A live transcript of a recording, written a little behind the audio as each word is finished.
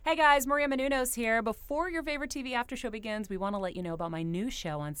Hey guys, Maria Menounos here. Before your favorite TV after show begins, we want to let you know about my new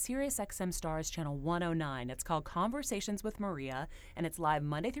show on SiriusXM Stars Channel 109. It's called Conversations with Maria, and it's live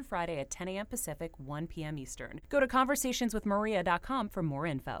Monday through Friday at 10 a.m. Pacific, 1 p.m. Eastern. Go to conversationswithmaria.com for more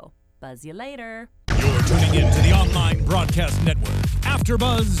info. Buzz you later. You're tuning in to the online broadcast network,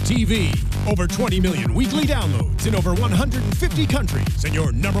 AfterBuzz TV. Over 20 million weekly downloads in over 150 countries, and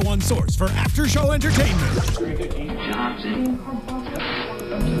your number one source for after-show entertainment.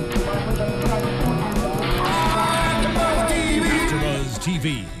 AfterBuzz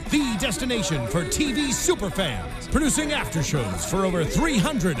TV, the destination for TV superfans, producing aftershows for over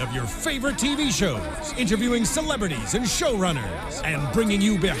 300 of your favorite TV shows, interviewing celebrities and showrunners, and bringing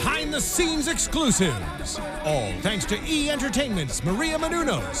you behind-the-scenes exclusives. All thanks to E! Entertainment's Maria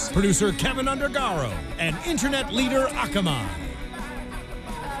Menounos, producer Kevin Undergaro, and internet leader Akamai.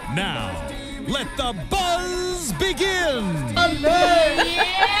 Now, let the buzz begin!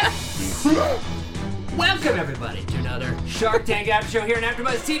 Welcome, everybody, to another Shark Tank After Show here on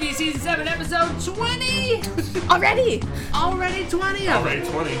AfterBuzz TV Season 7, Episode 20! Already 20 of Already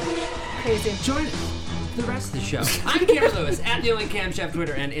it. 20. crazy. Join us for the rest of the show. I'm Cameron Lewis, at The Only Cam Chef,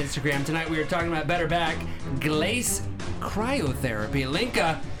 Twitter and Instagram. Tonight we are talking about Better Back, Glace Cryotherapy,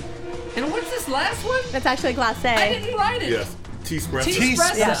 Linka. And what's this last one? That's actually glacé. I didn't write it. Yes. Tea-espresso.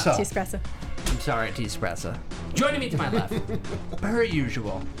 Tea-espresso. Yeah, T-espresso. I'm sorry, T-espresso. Joining me to my left, per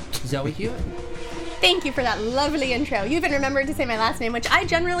usual, Zoe Hewitt. Thank you for that lovely intro. You even remembered to say my last name, which I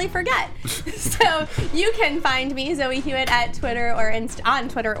generally forget. So you can find me, Zoe Hewitt, at Twitter or on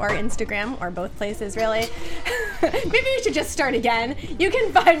Twitter or Instagram, or both places, really. Maybe we should just start again. You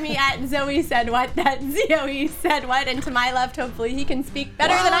can find me at Zoe Said What. That's Zoe Said What. And to my left, hopefully, he can speak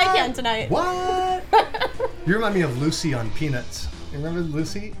better than I can tonight. What? You remind me of Lucy on Peanuts. You remember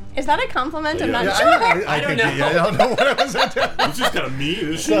Lucy? Is that a compliment? I'm not Yeah, sure. I don't know. I don't know what I was at. It's just kind of mean,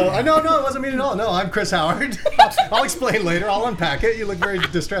 isn't she? So, no, it wasn't mean at all. No, I'm Chris Howard. I'll explain later. I'll unpack it. You look very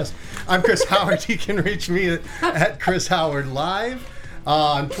distressed. I'm Chris Howard. You can reach me at Chris Howard Live.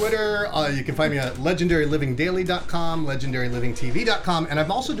 On Twitter, you can find me at legendarylivingdaily.com, legendarylivingtv.com, and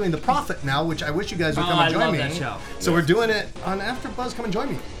I'm also doing The Prophet now, which I wish you guys would come and join love me. that show. So we're doing it on AfterBuzz. Come and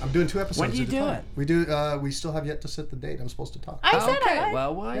join me. I'm doing 2 episodes. When do you at a do time. it? We do. We still have yet to set the date. I'm supposed to talk. I said Okay, I would.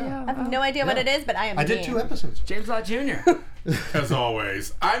 well, yeah. I have no idea what it is, but I am I did game. 2 episodes. James Lott Jr. As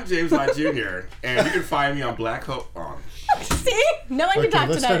always, I'm James Lott Jr., and you can find me on Black Hope. See? No one can talk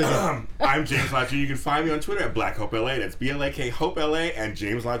let's tonight. start again. I'm James Lott Jr. You can find me on Twitter at Black Hope LA. That's BLAK Hope LA, and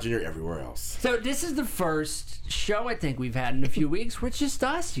James Lott Jr. everywhere else. So this is the first show I think we've had in a few weeks where it's just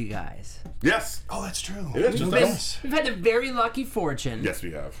us, you guys. Yes. Oh, that's true. It is just us. We've had the very lucky fortune Yes,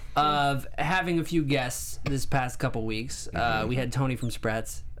 we have. of having a few guests this past couple weeks. We had Tony from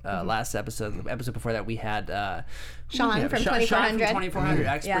Spreads last episode. The episode before that we had Sean from Sean 2400. from 2400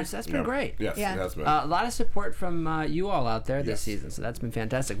 Experts. Yeah. That's been great. Yes, Yeah. it has been. A lot of support from you all out there this Yes. season, so that's been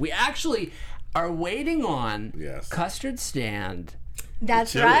fantastic. We actually are waiting on Yes. Custard Stand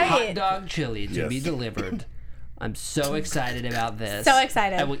That's Chili. right. hot dog chili to Yes. be delivered. I'm so excited about this. So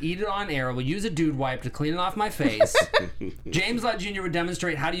excited. I will eat it on air. I will use a dude wipe to clean it off my face. James Lott Jr. would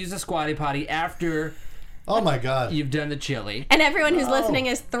demonstrate how to use a squatty potty after Oh my God. you've done the chili. And everyone who's listening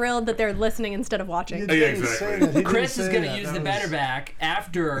is thrilled that they're listening instead of watching. Yeah, exactly. Chris is going to use the Better Back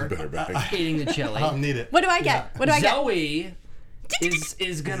after Better Back. eating the chili. I'll need it. What do I get? What do I get? Zoe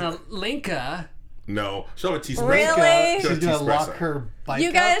is going to Linka. No. Show a teaspoon. Really? She's gonna lock her bike.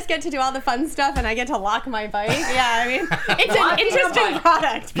 You guys get to do all the fun stuff, and I get to lock my bike. Yeah, I mean, it's an interesting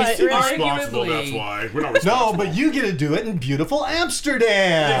product, but You're really, responsible, that's Arguably- why. We're not No, responsible. but you get to do it in beautiful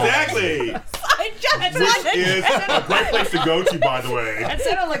Amsterdam. Exactly. I just Which wanted is a great place to go to, by the way. That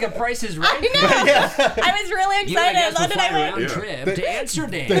sounded like a Price is Right. I know. I was really You and I excited. guess will How did fly I win? round Yeah. trip to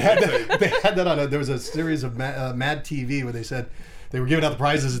Amsterdam. They had that on. There was a series of Mad TV where they said they were giving out the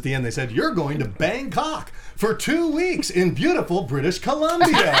prizes at the end. They said you're going to Bangkok for 2 weeks in beautiful British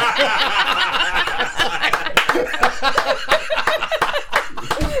Columbia.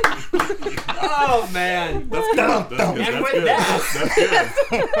 Oh man! That's good. That's good. And That's with good. that- That's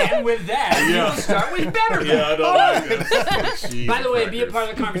good. And with that, Yeah. we'll start with Better Yeah, I Back. don't like it. By the way, be a part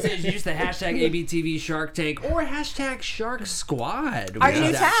of the conversation. Use the hashtag ABTV Shark Tank or hashtag Shark Squad. Our which new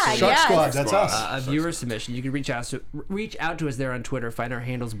is tag, actually, Shark yes. Squad, that's us. a viewer submission. You can reach out to us there on Twitter. Find our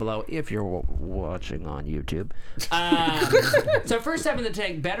handles below if you're watching on YouTube. So first up in the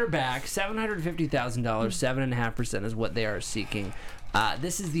tank, Better Back, $750,000, 7.5% is what they are seeking.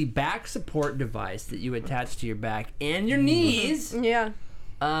 This is the back support device that you attach to your back and your knees Yeah.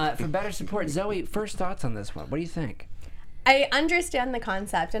 for better support. Zoe, first thoughts on this one. What do you think? I understand the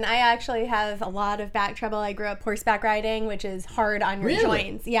concept, and I actually have a lot of back trouble. I grew up horseback riding, which is hard on your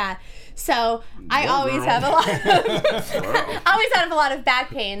joints. Yeah. So I always have a lot of back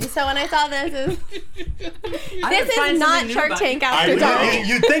pain. So when I saw this is not Shark Tank After Dark.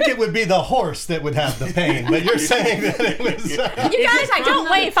 You'd think it would be the horse that would have the pain, but you're saying that it was... You guys, I don't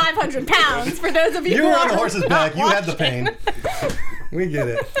weigh 500 pounds, for those of you You who were are on the horse's back. You had the watching. pain. We get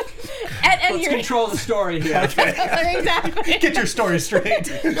it. And Let's control the story here. Exactly. Get your story straight.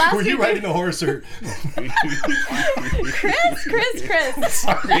 Were you riding a horse or... Chris.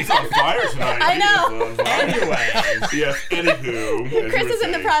 Sorry, he's on fire tonight. I know. Anyways, yes, anywho. Chris is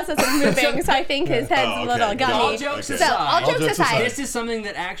in the process of moving, so I think his head's a little gummy. All jokes So, aside. all jokes aside. This is something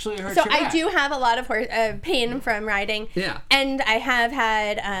that actually hurts So your I back. do have a lot of pain from riding. Yeah. And I have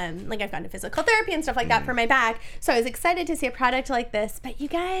had, I've gone to physical therapy and stuff like that for my back. So I was excited to see a product like this. But you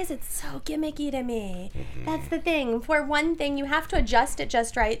guys, it's so gimmicky to me. That's the thing. For one thing, you have to adjust it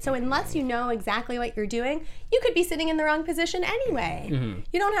just right. So unless you know exactly what you're doing, you could be sitting in the wrong position anyway.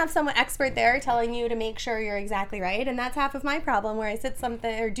 You don't have someone expert there telling you to make sure you're exactly right. And that's half of my problem, where I sit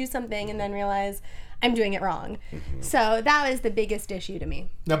something or do something and then realize I'm doing it wrong. So that was the biggest issue to me.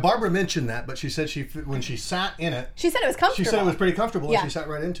 Now, Barbara mentioned that, but she said when she sat in it... She said it was comfortable. She said it was pretty comfortable, Yeah. and she sat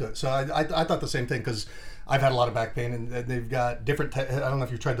right into it. So I thought the same thing, because I've had a lot of back pain, and they've got different... I don't know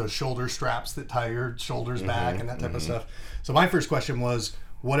if you've tried those shoulder straps that tie your shoulders back and that type of stuff. So my first question was,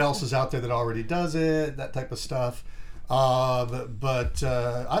 what else is out there that already does it? That type of stuff. But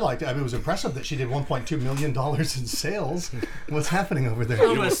I liked it. I mean, it was impressive that she did $1.2 million in sales. What's happening over there? I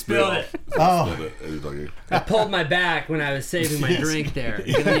almost spilled it. Oh, I pulled my back when I was saving my drink there.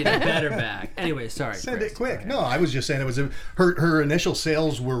 You need a better back. Anyway, sorry. send Chris. it quick. No, I was just saying it was her initial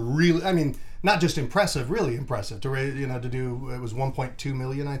sales were really. I mean, not just impressive, really impressive. To do it was 1.2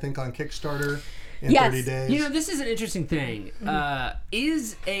 million, I think, on Kickstarter in 30 days. You know, this is an interesting thing.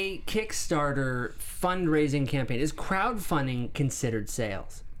 Is a Kickstarter fundraising campaign, is crowdfunding considered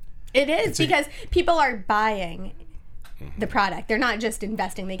sales? It is, because people are buying the product. They're not just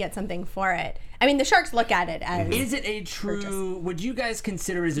investing, they get something for it. I mean, the sharks look at it as... Is it a true... Would you guys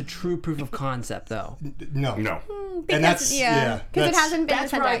consider it as a true proof of concept, though? No. Because, And that's because it hasn't been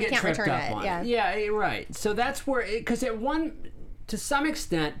That's sent where I out. You get can't tripped return up it. on. Yeah. Yeah, you're right. So that's where... Because to some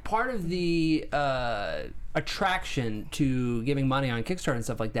extent, part of the attraction to giving money on Kickstarter and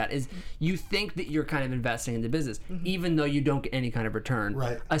stuff like that is you think that you're kind of investing in the business, even though you don't get any kind of return.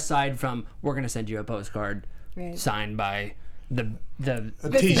 Right. Aside from, we're going to send you a postcard signed by the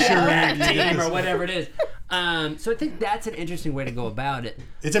T-shirt team or whatever it is. So I think that's an interesting way to go about it.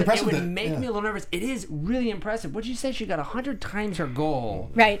 It's But impressive It would that- make me a little nervous. It is really impressive. What did you say? She got 100 times her goal.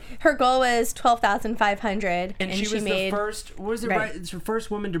 Right. Her goal was 12,500, And she was made the first, was it right? It's the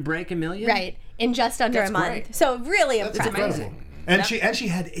first woman to break $1 million? right in just under That's a month. great. So really That's impressive. incredible. And she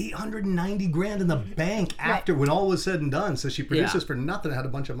had 890 grand in the bank after when all was said and done. So she produced this for nothing. Had a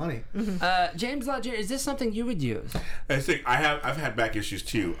bunch of money. James Lodge, is this something you would use? I think I've had back issues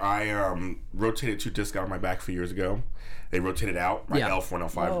too. I rotated 2 discs out of my back a few years ago. They rotated out. My L4 and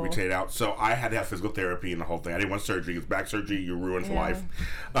L5 rotated out. So I had to have physical therapy and the whole thing. I didn't want surgery. It's back surgery. You're ruined for life.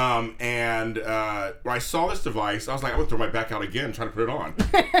 And when I saw this device, I was like, I'm going to throw my back out again, trying to put it on.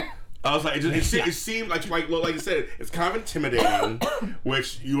 I was like, it seemed like I said, it's kind of intimidating,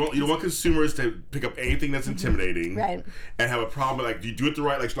 which you don't want consumers to pick up anything that's intimidating, Right. And have a problem. Like, do you do it the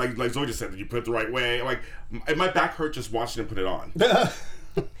right? Like Zoe just said, did you put it the right way? Like, my back hurt just watching him put it on.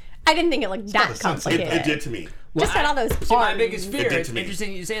 I didn't think it looked that complicated. It did to me. Just had all those See, my arms. biggest fear, It did it's to me.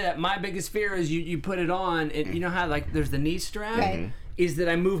 interesting you say that, my biggest fear is you put it on, and you know how like there's the knee strap? Right. Is that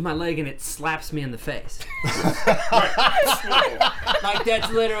I move my leg and it slaps me in the face. Like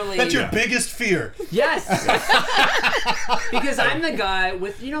that's literally... That's your biggest fear. Yes. Because I'm the guy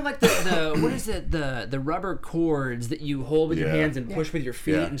with, like the what is it, the rubber cords that you hold with your hands and push with your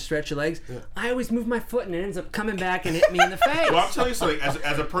feet and stretch your legs. I always move my foot and it ends up coming back and hit me in the face. Well, I'm telling you something.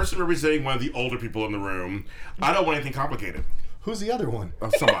 As a person representing one of the older people in the room, I don't want anything complicated. Who's the other one? Oh,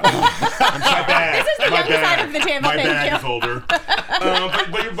 somebody. My bad. This is the My young bad. side of the table, My thank bad you. is older.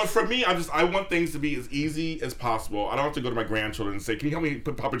 But for me, I want things to be as easy as possible. I don't have to go to my grandchildren and say, "Can you help me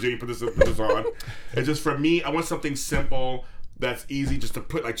put Papa J put this on?" It's just for me. I want something simple that's easy just to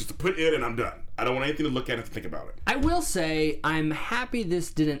put in, and I'm done. I don't want anything to look at and to think about it. I will say I'm happy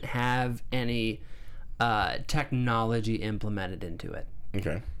this didn't have any technology implemented into it.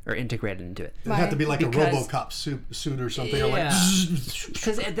 Okay. or integrated into it. It'd have to be like Because- a RoboCop suit or something. Or Yeah. like,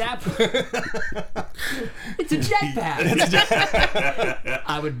 Because at that point, it's a jetpack.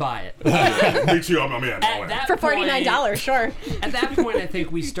 I would buy it. Me too. I'm in. At that For point- $49, sure. At that point, I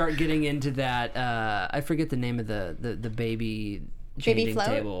think we start getting into that. I forget the name of the baby Baby changing float?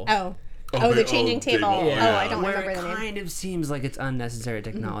 table. Oh, the changing table. Yeah. Oh, I don't Where remember it the name. kind of seems like it's unnecessary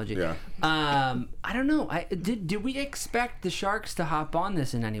technology. Yeah. I don't know. Did we expect the Sharks to hop on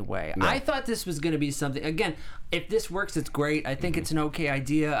this in any way? I thought this was going to be something. Again, if this works, it's great. I think it's an okay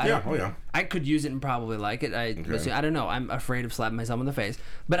idea. I could use it and probably like it. I don't know. I'm afraid of slapping myself in the face.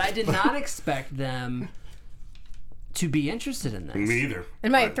 But I did not expect them to be interested in this. Me either.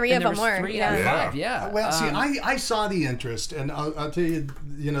 And my three of There them was were. 3 out of Yeah. 5. Yeah. well, see, I saw the interest, and I'll tell you,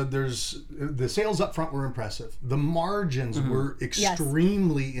 there's the sales up front were impressive. The margins were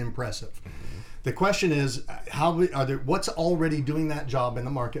extremely impressive. The question is, what's already doing that job in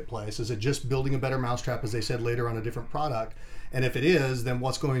the marketplace? Is it just building a better mousetrap, as they said later, on a different product? And if it is, then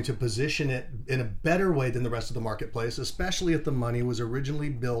what's going to position it in a better way than the rest of the marketplace, especially if the money was originally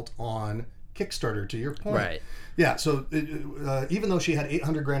built on Kickstarter, to your point. Right. Yeah, so even though she had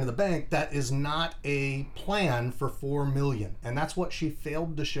 $800,000 in the bank, that is not a plan for $4 million, and that's what she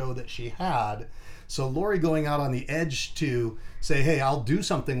failed to show that she had. So Lori going out on the edge to say, "Hey, I'll do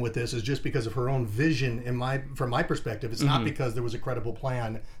something with this," is just because of her own vision. From my perspective, it's not because there was a credible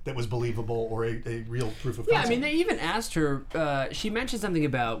plan that was believable or a real proof of concept. Yeah, I mean, they even asked her. She mentioned something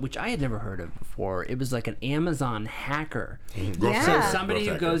about, which I had never heard of before. It was like an Amazon hacker. Yeah. So somebody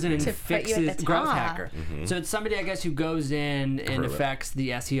who goes in and To put you at fixes the growth top. hacker. So it's somebody, I guess, who goes in and affects the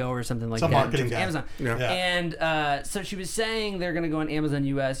SEO or something like Some that. marketing in terms of guy. Amazon. Yeah. And so she was saying they're going to go on Amazon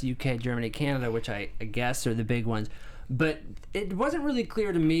US, UK, Germany, Canada, which I guess are the big ones. But it wasn't really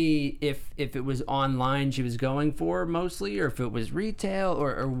clear to me if it was online she was going for mostly, or if it was retail,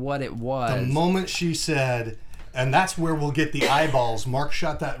 or what it was. The moment she said, "And that's where we'll get the eyeballs," Mark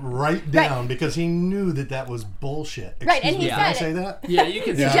shot that right down because he knew that was bullshit. Right, and he Did I said say it. that? Yeah, you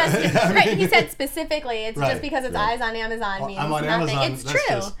can Yeah. say Right, he said specifically, it's Right. just because it's eyes on Amazon means I'm on nothing. Amazon, It's that's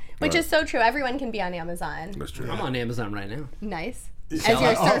true, just- which is so true. Everyone can be on Amazon. That's true. I'm on Amazon right now, Nice. As Sell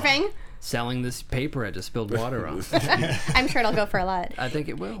you're it. surfing, selling this paper I just spilled water on. I'm sure it'll go for a lot. I think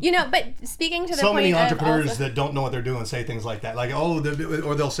it will. But speaking to the So point many of entrepreneurs also- that don't know what they're doing say things like that, like, or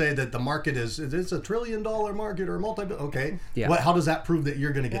they'll say that the market it's a $1 trillion market or okay. Yeah. How does that prove that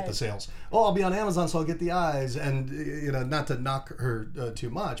you're going to get the sales? Oh, I'll be on Amazon, so I'll get the eyes. And not to knock her too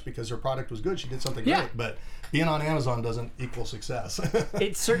much because her product was good, she did something Yeah. great, but being on Amazon doesn't equal success.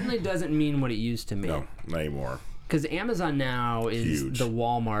 It certainly doesn't mean what it used to mean. No, not anymore. Because Amazon now is Huge. the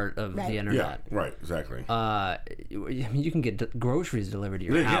Walmart of the Yeah, internet. right, exactly. I mean, you can get groceries delivered to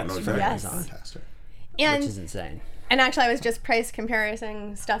your Yeah, house no, from exactly. Yes. Amazon, Fantastic. which is insane. And actually, I was just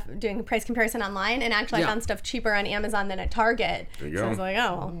doing price comparison online, and actually I found stuff cheaper on Amazon than at Target. There you So go. I was like,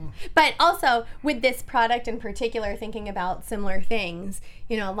 oh. But also, with this product in particular, thinking about similar things,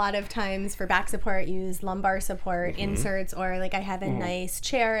 a lot of times for back support, use lumbar support inserts, or like I have a nice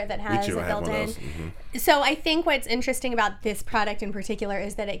chair that has too, a I have one of built-in. those. So I think what's interesting about this product in particular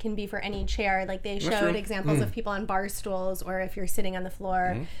is that it can be for any chair. Like they showed true. examples of people on bar stools, or if you're sitting on the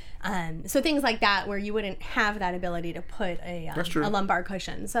floor. So things like that where you wouldn't have that ability to put a true. lumbar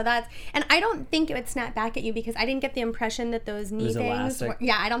cushion. So and I don't think it would snap back at you because I didn't get the impression that those knee was things elastic?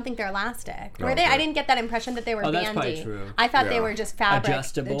 I don't think they're elastic. Were Oh, they? okay. I didn't get that impression that they were that's bandy. probably true. I thought they Yeah. were just fabric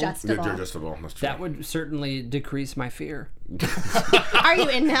Adjustable? They're adjustable. That's true. That would certainly decrease my fear. Are you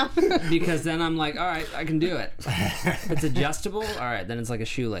in now? Because then I'm like, all right, I can do it. If it's adjustable, all right, then it's like a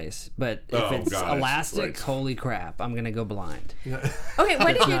shoelace. But if Oh, it's God, elastic, right. holy crap, I'm gonna go blind. Okay,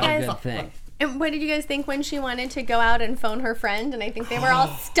 what did you Not a guys? good thing. And what did you guys think when she wanted to go out and phone her friend? And I think they were all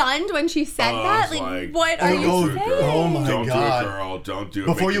stunned when she said that. I was Like, what are you oh, saying? oh my Don't God. do it, girl. Don't do it.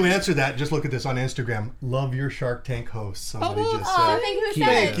 Before Make you it- answer that, just look at this on Instagram. Love your Shark Tank host. Somebody just Oh, said. thank you. Who Thank said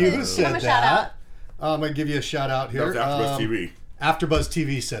Thank it? you. Who Give him said a shout out. that? I'm going to give you a shout out That here. was AfterBuzz TV. AfterBuzz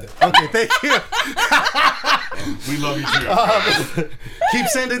TV said it. Okay, thank you. We love you too. Keep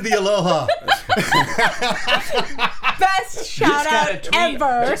sending the aloha. Best shout out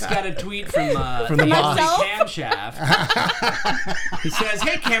ever. Just got a tweet from the boss. Camshaft. He says,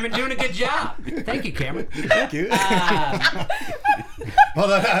 "Hey, Cameron, doing a good job." Thank you, Cameron. Thank you.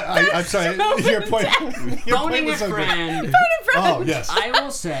 Hold on. I'm sorry. Your point Phoning a was so good. friend. Oh, yes. I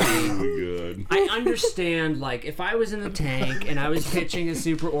will say, Good. I understand, like, if I was in the tank and I was pitching a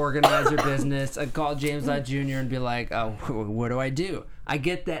super organizer business, I'd call James Lott Jr. and be like, oh, what do I do? I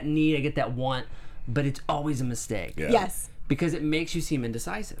get that need, I get that want, but it's always a mistake. Yeah. Yes. because it makes you seem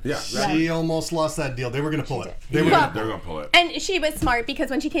indecisive. Yeah. She almost lost that deal. They were going to pull it. They're going to pull it. And she was smart because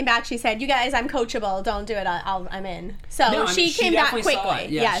when she came back, she said, "You guys, I'm coachable. Don't do it. I'm in." So No, I mean, she came back definitely saw quickly. it.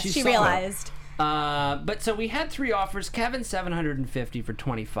 Yeah, Yes, she she saw it. realized. But so we had 3 offers. Kevin, $750 for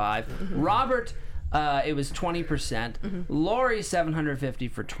 25. Robert, it was 20%. Lori,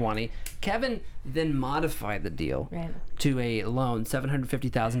 $750 for 20. Kevin then modified the deal to a loan,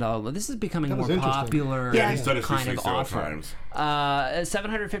 $750,000 loan. This is becoming a more popular He's done it kind of offer. times. A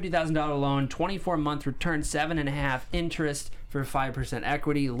 $750,000 loan, 24-month return, 7.5 interest for 5%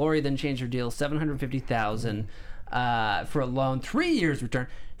 equity. Lori then changed her deal, $750,000 for a loan, 3 years return.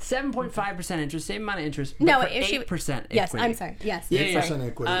 7.5% interest, same amount of interest. But No, for if 8% equity. Yes, I'm sorry. Yes. 8%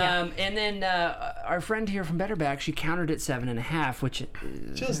 equity. And then our friend here from Better Back, she countered at 7.5, which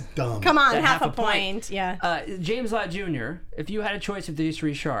Just dumb. Come on, That half half a a point. point. Yeah. James Lott Jr., if you had a choice of these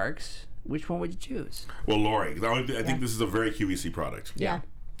 3 sharks, which one would you choose? Well, Lori, I think this is a very QVC product. Yeah.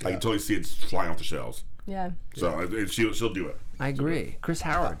 I can totally see it flying off the shelves. Yeah. So she'll do it. I agree. Chris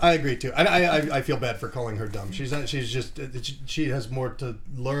Howard. I agree too. I feel bad for calling her dumb. She's just she has more to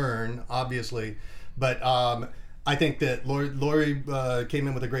learn, obviously, but I think that Lori came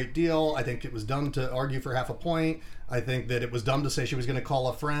in with a great deal. I think it was dumb to argue for half a point. I think that it was dumb to say she was going to call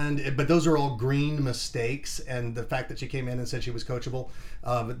a friend. But those are all green mistakes, and the fact that she came in and said she was coachable,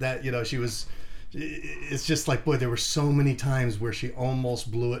 that she was. It's just like, boy, there were so many times where she almost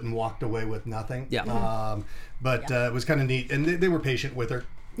blew it and walked away with nothing. Yeah. But it was kind of neat, and they were patient with her.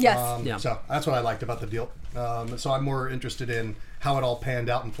 Yes. Yeah. So that's what I liked about the deal. So I'm more interested in how it all panned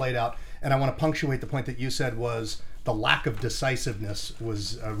out and played out. And I want to punctuate the point that you said was the lack of decisiveness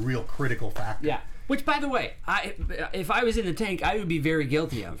was a real critical factor. Yeah. Which, by the way, if I was in the tank, I would be very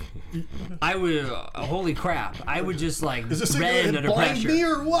guilty of. I would, holy crap, I would just like Is this rend a under blind pressure. me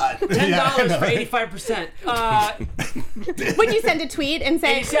or what? $10 for 85%. Would you send a tweet and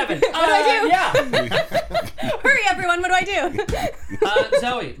say, 87. What do I do? Yeah. Hurry, everyone. What do I do?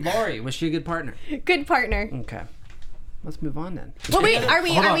 Zoe, Lori, was she a good partner? Good partner. Okay. Let's move on then. Well, wait. Are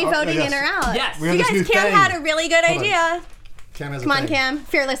we Hold on. voting Yes. in or out? Yes. We have You this new guys, Cam thing. had a really good Hold on. idea. Cam has a Come on, thing. Cam.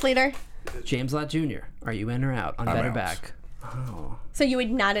 Fearless leader. James Lott Jr., are you in or out on Better out. Back? Oh. So you would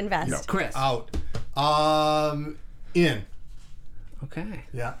not invest. No. Chris. Out. In. Okay.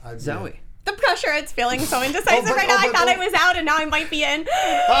 Yeah. Zoe. The pressure, it's feeling so indecisive but- right now. oh, I but- thought oh. I was out and now I might be in.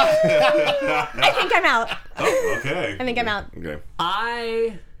 I think I'm out. Oh, okay. I think I'm out. Okay.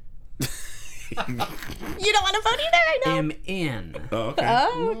 I You don't want to vote either, I know. am in Oh, okay.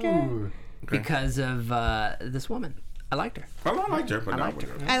 Oh, okay. Ooh. because of this woman. I liked her. I liked her, but not with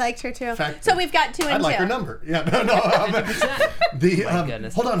her. I liked her too. Fact- So we've got 2 and I'd 2. like her number. Yeah, no. My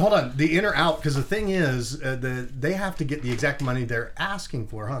goodness. Hold on. The in or out, because the thing is, they have to get the exact money they're asking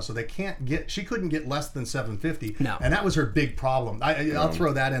for, huh? So they can't get. She couldn't get less than $750. No. And that was her big problem. I'll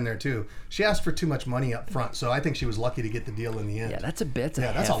throw that in there too. She asked for too much money up front, so I think she was lucky to get the deal in the end. Yeah, that's a bit.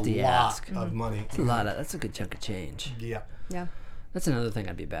 that's hefty a lot ask. of money. That's a good chunk of change. Yeah. Yeah. That's another thing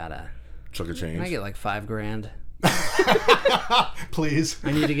I'd be bad at. Chunk of change. Can I get like $5,000? Please.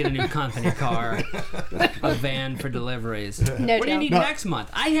 I need to get a new company car, a van for deliveries. No What do you joke. need next month?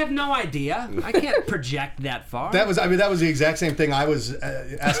 I have no idea. I can't project that far. That was the exact same thing I was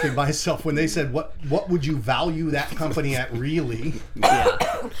asking myself when they said, what would you value that company at really? Yeah.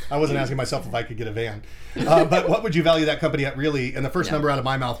 I wasn't asking myself if I could get a van. But what would you value that company at really? And the first number out of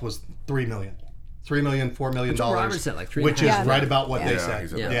my mouth was $3 million. $3 million, $4 million, Robert said, like, $3.5 which is million. right about what they Yeah, said. he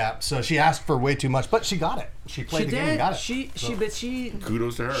said Yeah. that. So she asked for way too much, but she got it. She played She the game and did. got it. She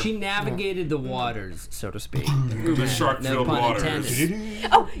Kudos to her. She navigated the waters, so to speak. the shark-filled pun waters. intended.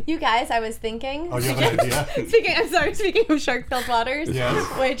 Oh, you guys, I was thinking. Oh, you have an idea? Speaking of shark-filled waters, Yes.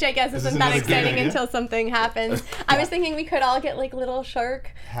 which I guess This isn't is that another good exciting idea. until something happens. I was thinking we could all get like little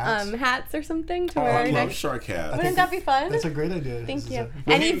shark Hats? hats or something to Oh, wear. I love next- shark hat. Wouldn't that be fun? That's a great idea. Thank This is you.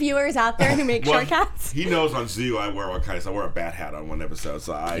 a- Any viewers out there who make shark hats? He knows on Zoo I wear all kinds. I wear a bat hat on one episode,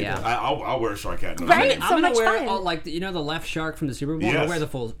 so Yeah. I'll wear a shark hat. No Right? shame. So I'm gonna much wear fun. all, like the left shark from the Super Bowl. I'm gonna Yes. wear the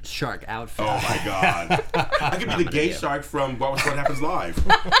full shark outfit. Oh my god! I could be the gay shark from What Happens Live.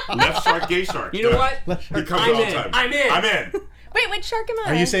 Left shark, gay shark. You know what? It comes I'm all the in. time. I'm in. I'm in. Wait, which shark am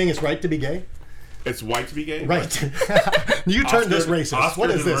I? Are you saying it's right to be gay? It's white to be gay. Right. You turned this racist. Oscar What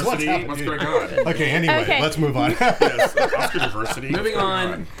is this? What's diversity? happening? What's going on? Okay, anyway, Okay. let's move on. Yes, Oscar diversity. Moving What's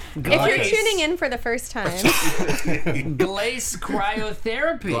on. going If you're Glace. tuning in for the first time, Glace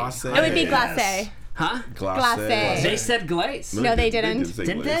cryotherapy. Glacé. it would be glacé. Huh? Glacé. They said glace. No, they didn't. say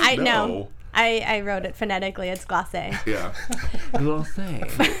Didn't glaze. they? I know. I wrote it phonetically. It's glacé. Yeah.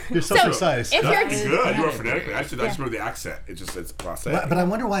 You're so precise. If That's you're good. You were phonetically. I just remember the accent. It's glacé. But I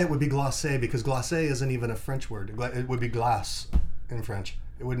wonder why it would be glacé, because glacé isn't even a French word. It would be glace in French.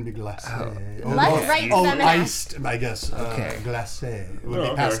 It wouldn't be glacé. Let's write feminine. Iced, I guess. Okay. Glacé. It would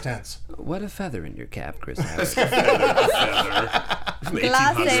be past tense. What a feather in your cap, Chris.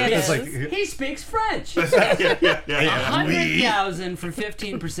 Glacé it It's is. like, He speaks French. yeah. 100,000 for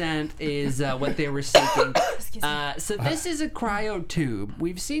 15% is what they were seeking. So this is a cryo tube.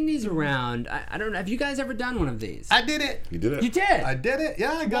 We've seen these around. I don't know. Have you guys ever done one of these? I did it. You did it. You did. I did it.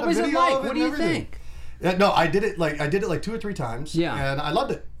 Yeah, I got What was a it video like? of it. What do and you everything. think? Yeah, no, I did it like 2 or 3 times. Yeah. And I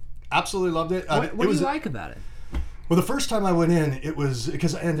loved it. Absolutely loved it. What do you like about it? Well, the first time I went in, it was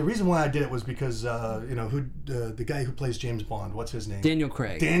because, and the reason why I did it was because, the guy who plays James Bond, what's his name? Daniel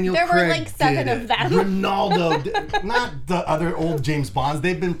Craig. Daniel There were, Craig like, 7 did of it. them. Ronaldo, not the other old James Bonds.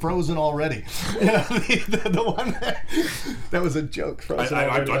 They've been frozen already. You know, the one that was a joke. Frozen I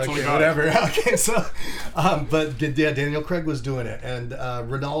already. totally Okay, got it. whatever. Okay, so, but yeah, Daniel Craig was doing it, and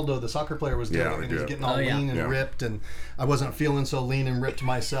Ronaldo, the soccer player, was doing Yeah, it, we and he was do. getting all Oh, yeah. lean and Yeah. ripped, and I wasn't feeling so lean and ripped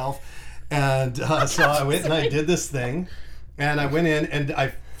myself, and so I went and I did this thing. And I went in and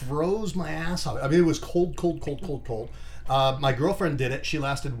I froze my ass off. I mean, it was cold. My girlfriend did it. She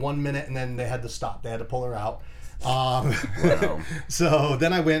lasted 1 minute and then they had to stop. They had to pull her out. So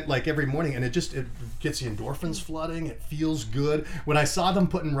then I went like every morning, and it gets the endorphins flooding. It feels good. When I saw them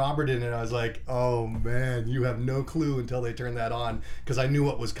putting Robert in it, I was like, oh man, you have no clue until they turn that on, because I knew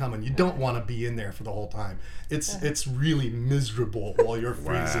what was coming. You don't want to be in there for the whole time. It's really miserable while you're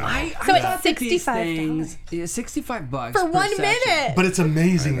freezing. So it's thought that these $65. things- Yeah, $65 For per 1 session. minute. But it's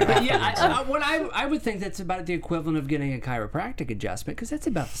amazing. Yeah, what I would think that's about the equivalent of getting a chiropractic adjustment, because that's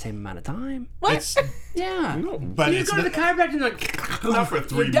about the same amount of time. What? It's, Yeah. but You it's go to the chiropractor and like, Not for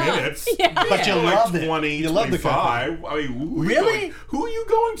 3 You're done. minutes. but you Like love it. 20, You love the 25. I mean, Really? Who are you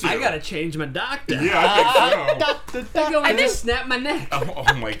going to? I gotta change my doctor. Yeah, I think so. I go and just snap my neck.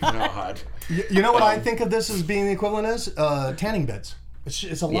 Oh my god. You know what I think of this as being the equivalent is? Tanning beds.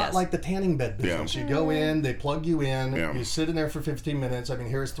 It's a lot Yes. like the tanning bed business. Yeah. You go in, they plug you in, Yeah. you sit in there for 15 minutes. I mean,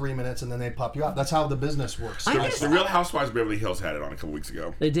 here's 3 minutes, and then they pop you out. That's how the business works. I guess- The Real Housewives of Beverly Hills had it on a couple weeks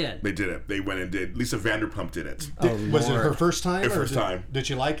ago. They did. They did it. They went and did. Lisa Vanderpump did it. Was it her first time? Her or first time. Did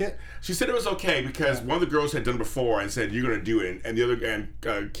she like it? She said it was okay because one of the girls had done it before and said you're gonna do it, and the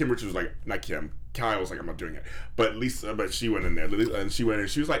other Kim Richards was like, not Kim. Kyle was like, I'm not doing it. But but she went in there and she went in and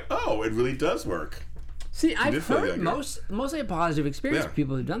she was like, oh, it really does work. See, I've did feel heard like it. mostly a positive experience Yeah. for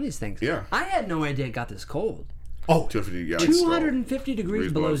people who've done these things. Yeah. I had no idea it got this cold. Oh, 250, yeah, 250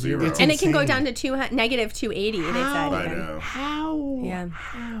 degrees below zero. It's And it can go insane. down to negative 280, they said. I even. know. How? Yeah.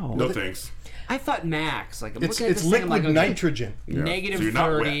 How? No thanks. I thought max. Like I'm it's looking at this thing, I'm liquid like, okay, nitrogen. Yeah. Negative so you're not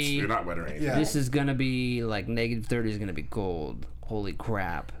 30. wet. You're not wet or anything. Yeah. This is gonna be like negative 30 is gonna be cold. Holy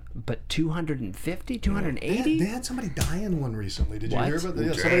crap! But 250, 280. They had somebody die in one recently. Did you What? hear about that?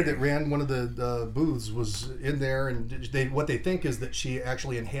 Yeah, Okay. somebody that ran one of the booths was in there, and what they think is that she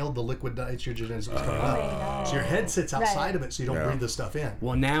actually inhaled the liquid nitrogen as it was coming up. So your head sits outside of it, so you don't Yeah. breathe the stuff in.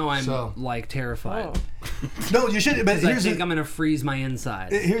 Well, now I'm So- like terrified. No, you should. But 'Cause I here's think it. I'm gonna freeze my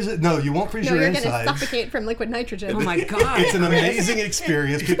inside. Here's it. No, you won't freeze No, your you're going to insides. suffocate from liquid nitrogen. Oh my god! It's an amazing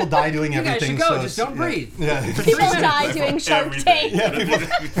experience. People die doing You guys everything. should go. So Just it's- don't yeah. breathe. Yeah. People die doing Shark Everything. Tank. Yeah,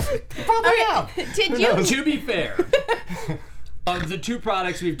 people probably have. Did you? To be fair, of the two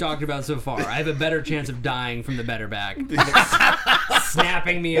products we've talked about so far, I have a better chance of dying from the better back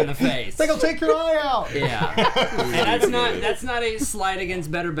snapping me in the face. Think I'll take your eye out. Yeah, and that's not a slight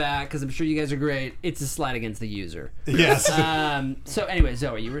against better back, because I'm sure you guys are great. It's a slight against the user. Yes. So anyway,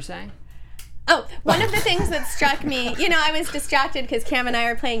 Zoe, you were saying? Oh, one of the things that struck me, I was distracted because Cam and I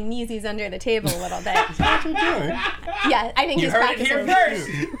are playing Kneesies under the table a little bit. What you doing? Yeah, I think You he's heard it practicing.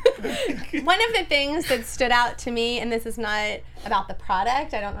 here first. One of the things that stood out to me, and this is not about the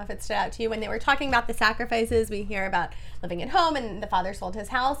product, I don't know if it stood out to you, when they were talking about the sacrifices, we hear about living at home and the father sold his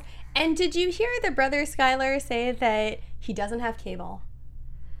house. And did you hear the brother Skylar say that he doesn't have cable?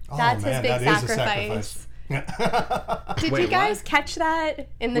 That's his big that is a sacrifice. Did Wait, you guys what? catch that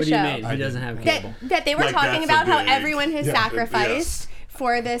in the What do show? you mean? He doesn't have cable. That they were Like, talking that's about a how big- everyone has Yeah. sacrificed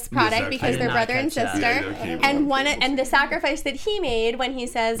for this product Exactly. because I they're did brother not and catch that. sister. Yeah, okay. And the sacrifice that he made when he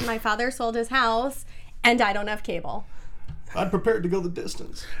says, "My father sold his house and I don't have cable." I'm prepared to go the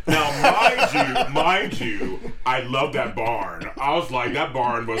distance. Now, mind you, I love that barn. I was like, that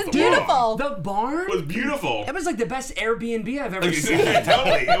barn was It's the beautiful. The barn? It was beautiful. That was like the best Airbnb I've ever seen.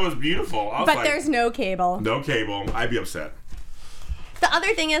 Totally, it was beautiful. I was But like, there's no cable. no cable. I'd be upset. The The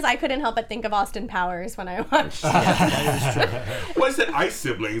other thing is, I couldn't help but think of Austin Powers when I watched it. What is that? Ice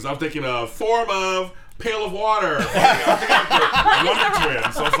siblings. I'm thinking a form of pail of water. I'm thinking of the Wonder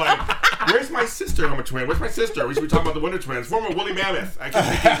Twins. So it's like, where's my sister? I'm a twin. Where's my sister? We should be talking about the Wonder Twins. Form of woolly mammoth. I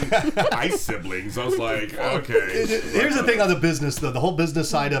kept thinking ice siblings. I was like, okay. Here's the thing on the business, though. The whole business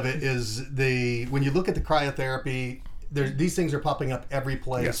side of it is when you look at the cryotherapy, these things are popping up every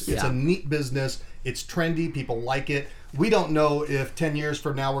place. Yes. It's a neat business. It's trendy. People like it. We don't know if 10 years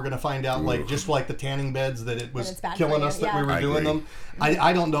from now we're going to find out, like just like the tanning beds, that it was killing us that we were doing them.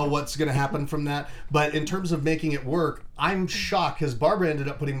 I don't know what's going to happen from that. But in terms of making it work, I'm shocked because Barbara ended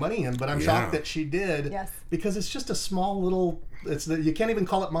up putting money in, but I'm shocked that she did. Yes. Because it's just a small little... you can't even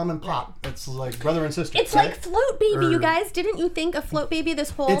call it mom and pop. It's like brother and sister. It's like Float Baby, you guys. Didn't you think of Float Baby this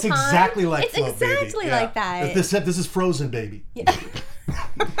whole time? It's exactly like Float Baby. It's exactly like that. This is Frozen Baby. Yeah.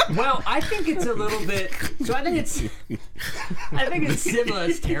 Well, I think it's a little bit. So I think it's similar.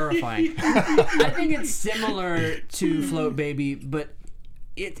 It's terrifying. I think it's similar to Float Baby, but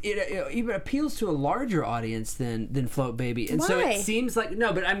it even appeals to a larger audience than Float Baby, and so it seems like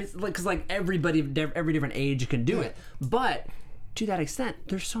but I mean, because like every different age can do it, but to that extent,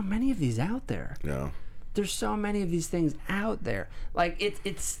 there's so many of these out there. Yeah. There's so many of these things out there. Like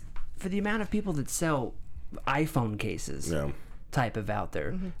it's for the amount of people that sell iPhone cases. Yeah. Type of out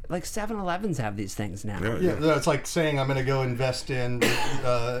there. Like 7-Elevens have these things now. Yeah, it's like saying I'm going to go invest in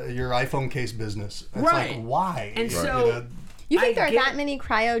your iPhone case business. It's Right. like, why? And so You think there are that many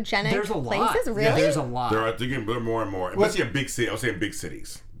cryogenic there's a lot. places? Really? Yeah, there's a lot. There are more and more. Especially in big cities. I was saying big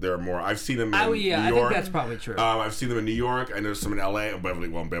cities. There are more. I've seen them in New York. I think that's probably true. I've seen them in New York. I know some in L.A.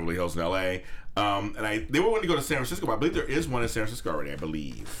 Beverly Hills in L.A. And they were wanting to go to San Francisco, but I believe there is one in San Francisco already. I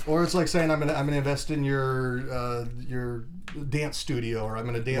believe. Or it's like saying I'm gonna invest in your dance studio, or I'm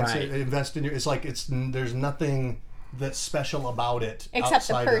gonna invest in your. It's like there's nothing that's special about it except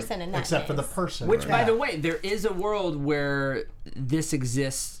the person in that except case. for the person. Which, by the way, there is a world where this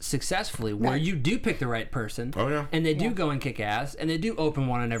exists successfully, where you do pick the right person. Oh yeah. And they do go and kick ass, and they do open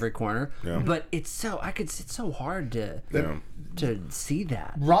one in every corner. Yeah. But it's so hard to see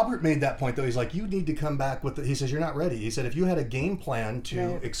that. Robert made that point though. He's like, you need to come back with. He says you're not ready. He said if you had a game plan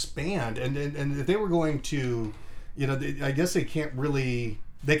to expand, and if they were going to, I guess they can't really.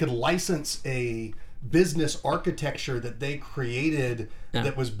 They could license a business architecture that they created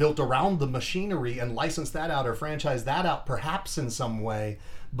that was built around the machinery and license that out or franchise that out perhaps in some way.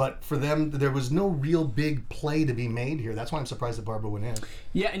 But for them, there was no real big play to be made here. That's why I'm surprised that Barbara went in.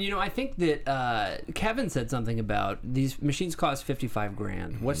 Yeah, and I think that Kevin said something about these machines cost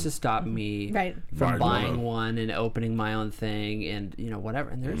 $55,000. What's to stop me from buying one and opening my own thing and whatever?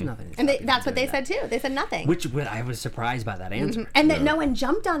 And there's nothing. And that's what they said too. They said nothing. Which I was surprised by that answer. And that no one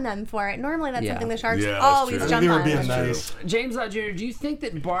jumped on them for it. Normally that's something the Sharks always jump they were on. being nice. James Lott Jr., do you think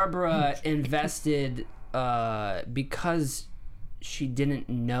that Barbara invested because she didn't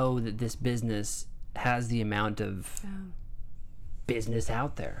know that this business has the amount of business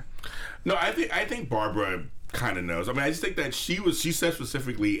out there? No, I think Barbara kind of knows. I mean, I just think that she said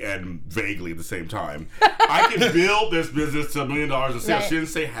specifically and vaguely at the same time, I can build this business to $1 million of sales. She didn't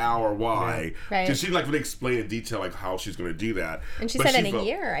say how or why. Right. She didn't really explain in detail like how she's going to do that. And she said in a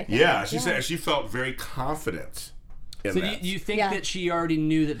year, I think. Yeah, she said she felt very confident. So do you think that she already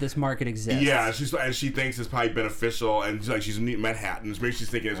knew that this market exists? Yeah, she thinks it's probably beneficial, and like she's in Manhattan. Maybe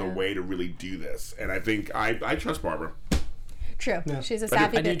she's thinking there's a way to really do this, and I think I trust Barbara. True, she's a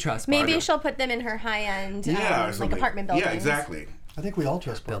savvy. I do trust Barbara. Maybe she'll put them in her high-end apartment buildings. Yeah, exactly. I think we all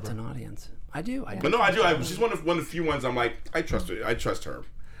trust Barbara. Built-in audience. I do. But no, I do. She's one of the few ones I'm like, I trust her. I trust her.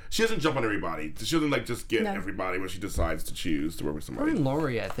 She doesn't jump on everybody. She doesn't just get everybody when she decides to choose to work with somebody. Her and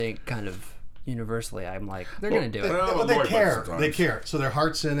Lori, I think, kind of. Universally, I'm like, they're going to do it. Well, they care. They care. So their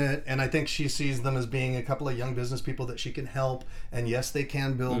heart's in it. And I think she sees them as being a couple of young business people that she can help. And yes, they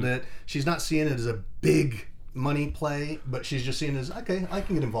can build it. She's not seeing it as a big money play, but she's just seeing it as, okay, I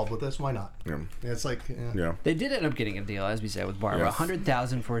can get involved with this. Why not? Yeah. It's like, They did end up getting a deal, as we said, with Barbara. Yes.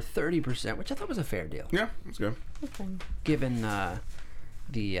 $100,000 for 30%, which I thought was a fair deal. Yeah, that's good. Given the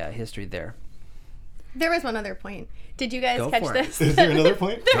history there. There was one other point. Did you guys catch this? Is there another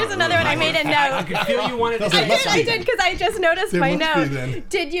point? There was another one. I made a note. I could feel you wanted to say I did because I just noticed my note.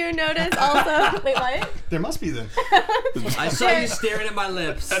 Did you notice also? Wait, what? There must be then. I saw you staring at my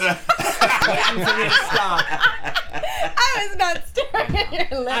lips. Waiting for me to stop. I was not staring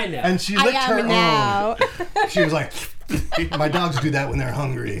at your lips. I know. And she licked her now. own. She was like, my dogs do that when they're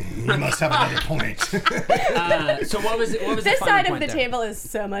hungry. You must have another point. So what was it? What was this the side final of the point table is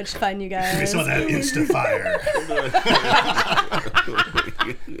so much fun, you guys. I saw that Insta fire.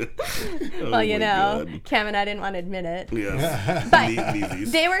 Well, you know, God. Cam and I didn't want to admit it. Yes.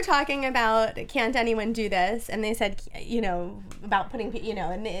 But they were talking about, can't anyone do this? And they said, you know, about putting, you know,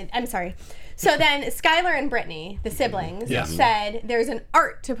 I'm sorry. So then Skylar and Brittany, the siblings, said there's an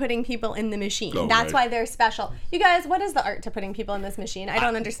art to putting people in the machine. Oh, That's right. why they're special. You guys, what is the art to putting people in this machine? I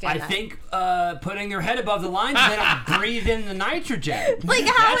don't understand I that. think putting their head above the line so they don't breathe in the nitrogen. Like,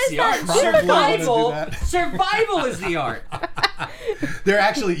 how That's is the that art. difficult? Survival is the art. They're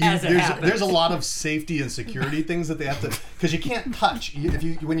actually As it happens. there's a lot of safety and security things that they have to, because you can't touch.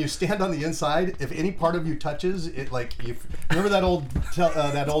 When you stand on the inside, if any part of you touches it, like remember that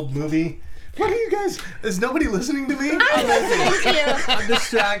old movie. What are you guys? Is nobody listening to me? I'm listening to you. I'm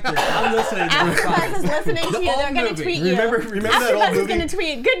distracted. I'm listening to AfterBuzz is listening to you. They're old going to movie. tweet you. Remember that old AfterBuzz is movie? going to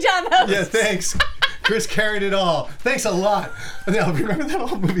tweet. Good job, host. Yeah, thanks. Chris carried it all. Thanks a lot. Now, remember that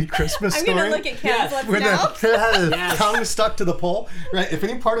old movie Christmas I'm Story? going to look at Cam's Yes. lips Where now. the kid had his Yes. tongue stuck to the pole, right? If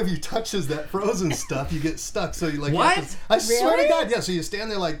any part of you touches that frozen stuff, you get stuck. So you like. What? You have to, I swear to Really? God, yeah. So you stand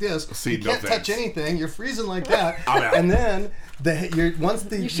there like this. See, you no can't touch thanks. anything. You're freezing like that, I'm out. and then once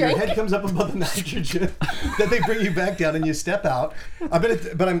your shrink? head comes up above the nitrogen, then they bring you back down and you step out.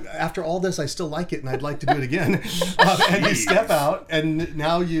 But after all this, I still like it, and I'd like to do it again. And you step out, and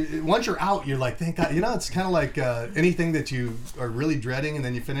now once you're out, you're like, thank God. You know, it's kind of like anything that you are really dreading, and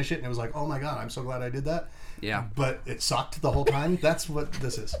then you finish it, and it was like, oh my God, I'm so glad I did that. Yeah. But it sucked the whole time. That's what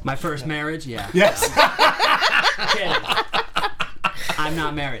this is. My first marriage, yeah. Yes. Kidding. I'm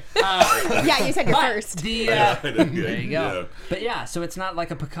not married. Yeah, you said you're But first. there you go. Yeah. But yeah, so it's not like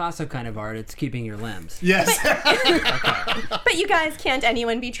a Picasso kind of art. It's keeping your limbs. Yes. But you guys, can't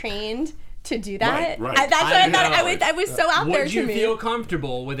anyone be trained to do that? Right. That's what I thought. know. I was so out there Would to you me. feel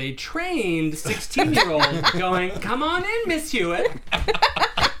comfortable with a trained 16-year-old going, come on in, Miss Hewitt.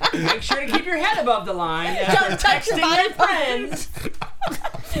 Make sure to keep your head above the line as Don't we're touch your texting body your friends.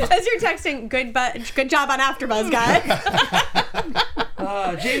 As you're texting, good job on AfterBuzz, guys.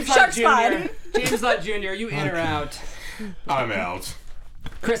 James Shark Lott Squad. Jr. James Lott Jr., you in or out? I'm out.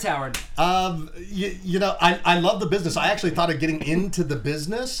 Chris Howard. You know, I love the business. I actually thought of getting into the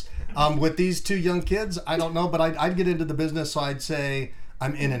business with these two young kids. I don't know, but I'd get into the business, so I'd say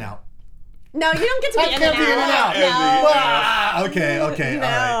I'm in and out. No, you don't get to be in can't and be in and out. out. No. Ah, okay, all right.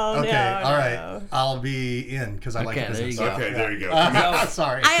 No, All right. no. I'll be in because I like Okay, the there business. you go. Okay, there you go.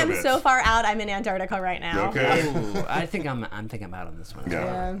 Sorry. I am Commit. so far out. I'm in Antarctica right now. Okay. Ooh, I think I'm out on this one.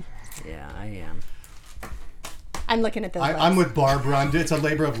 Yeah. Yeah, I am. I'm looking at this. I'm with Barbara. It's a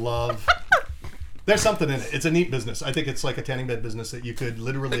labor of love. There's something in it. It's a neat business. I think it's like a tanning bed business that you could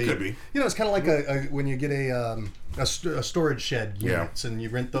literally. It could be. You know, it's kind of like when you get a storage shed Yeah. units and you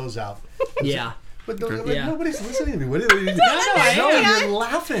rent those out. Yeah. But Yeah. nobody's listening to me. What are you? I No, am. you're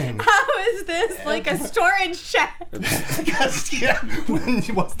laughing. How is this like a storage shed? Because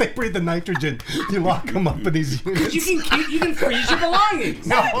once they breathe the nitrogen, you lock them up in these units. You can freeze your belongings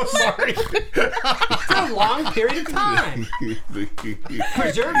No, sorry. for a long period of time.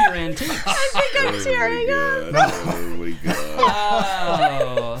 Preserve your antiques. I'm tearing up. Oh my God.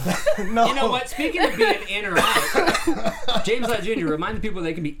 Oh. No. You know what? Speaking of being in or out, James Lott Jr., remind the people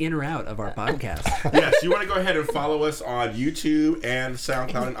they can be in or out of our podcast. Yes, you want to go ahead and follow us on YouTube and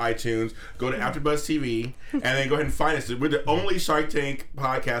SoundCloud and iTunes. Go to AfterBuzz TV and then go ahead and find us. We're the only Shark Tank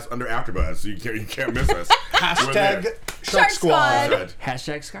podcast under AfterBuzz, so you can't miss us. Hashtag Shark Shark Squad. Squad. That's right.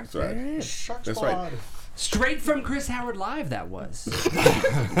 Hashtag Scarf. That's right. Shark That's Squad. right. Straight from Chris Howard Live, that was.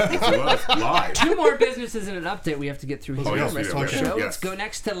 It's live. Two more businesses and an update we have to get through here. Oh, yes, the rest of we our do. show. Yes. Let's go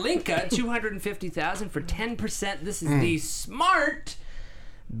next to Linka, $250,000 for 10%. This is the smart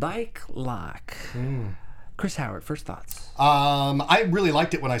bike lock. Chris Howard, first thoughts. I really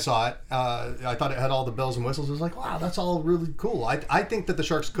liked it when I saw it. I thought it had all the bells and whistles. I was like, wow, that's all really cool. I think that the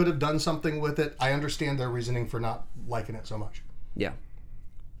Sharks could have done something with it. I understand their reasoning for not liking it so much. Yeah.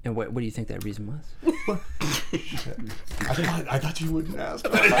 And what do you think that reason was? I thought you wouldn't ask.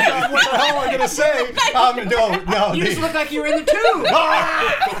 Oh my God, what the hell am I going to say? No. You just look like you were in the tube.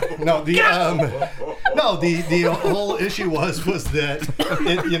 The whole issue was that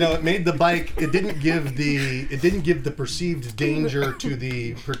it made the bike. It didn't give the perceived danger to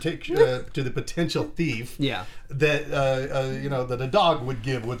the potential thief. Yeah. That that a dog would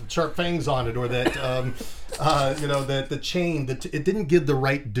give with sharp fangs on it, or that that the chain, that it didn't give the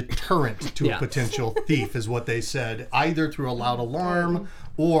right deterrent to a potential thief, is what they said, either through a loud alarm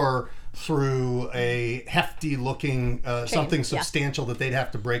or through a hefty looking something substantial that they'd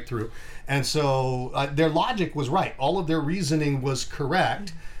have to break through. And so their logic was right. All of their reasoning was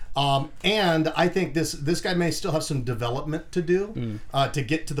correct. And I think this guy may still have some development to do to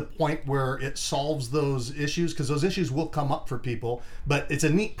get to the point where it solves those issues, because those issues will come up for people. But it's a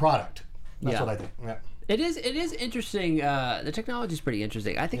neat product. That's what I think. Yeah. It is interesting. The technology is pretty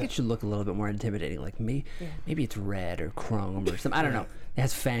interesting. I think it should look a little bit more intimidating. Like maybe it's red or chrome or something. I don't know. It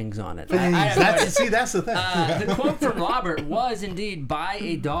has fangs on it. That's the thing. The quote from Robert was indeed, buy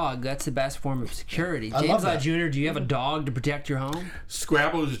a dog. That's the best form of security. James Lott Jr., do you have a dog to protect your home?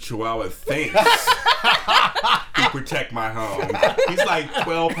 Scrabble is a Chihuahua. Thanks. To protect my home. He's like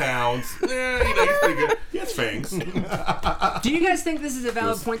 12 pounds. Yeah, he's pretty good. He has fangs. Do you guys think this is a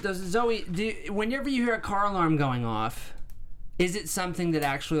valid point, though? Zoe, whenever you hear a car alarm going off, is it something that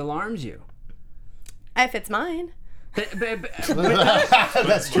actually alarms you? If it's mine.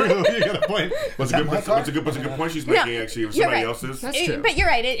 That's true. You got a point. What's a good point she's making, actually, if somebody else's. That's true. But you're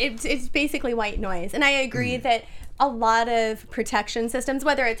right. It's basically white noise. And I agree that a lot of protection systems,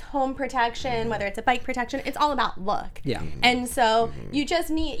 whether it's home protection, whether it's a bike protection, it's all about look. Yeah. And so you just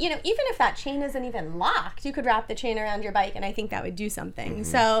need, even if that chain isn't even locked, you could wrap the chain around your bike, and I think that would do something.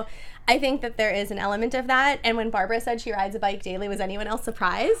 So I think that there is an element of that. And when Barbara said she rides a bike daily, was anyone else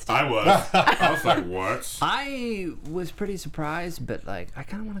surprised? I was like, what? I was pretty surprised, but I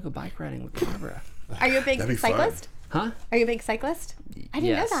kind of want to go bike riding with Barbara. Are you a big That'd be cyclist? Huh? Are you a big cyclist? I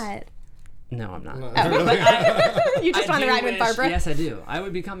didn't know that. No, I'm not. You just want to ride with Barbara? Yes, I do. I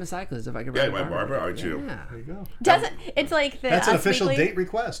would become a cyclist if I could ride with Barbara. Barbara, aren't you? Yeah. There you go. It's like the That's an Us official Weekly. date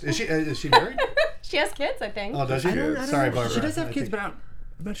request. Is she married? She has kids, I think. Oh, does she? I don't Sorry, know. Barbara. She does have I kids, think but I'm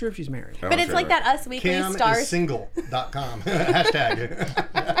not sure if she's married. But it's like that Us Weekly stars. CamIsSingle.com. Hashtag.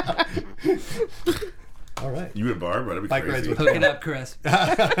 All right. You and Barbara, that'd be Bike crazy. rides with Hook it up, Chris.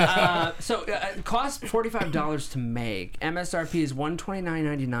 So it costs $45 to make. MSRP is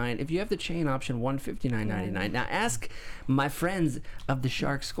 $129.99. If you have the chain option, $159.99. Now ask my friends of the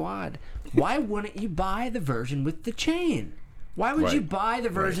Shark Squad, why wouldn't you buy the version with the chain? Why would you buy the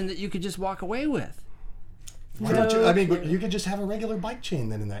version that you could just walk away with? Why don't you? I mean, but you could just have a regular bike chain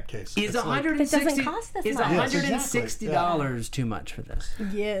then in that case. Is It doesn't cost this much. $160 too much for this?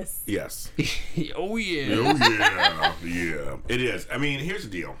 Yes. Yes. Oh yeah. Oh, yeah. It is. I mean, here's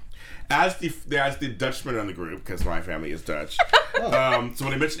the deal. As the Dutchman on the group, because my family is Dutch, so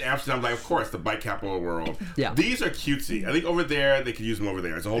when they mentioned Amsterdam, I'm like, of course, the bike capital of the world. Yeah. These are cutesy. I think over there, they could use them over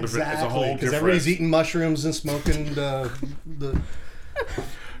there. It's a whole different. It's a whole Because different. everybody's eating mushrooms and smoking the.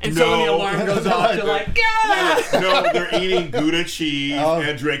 And so when the alarm goes off, you're like, yeah! No, they're eating Gouda cheese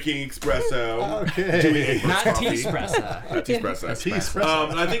and drinking espresso. Okay. Not coffee. T-espresso. Not espresso.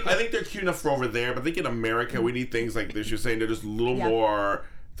 Espresso. I think they're cute enough for over there, but I think in America we need things like this. You're saying they're just a little more.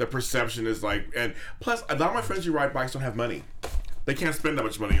 The perception is like, and plus a lot of my friends who ride bikes don't have money. They can't spend that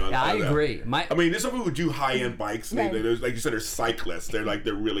much money on. Yeah, I that. agree. I mean, there's some people who do high-end bikes. And they're, like you said, they're cyclists. They're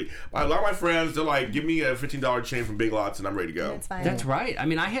really. A lot of my friends, they're like, give me a $15 chain from Big Lots, and I'm ready to go. That's fine. That's right. I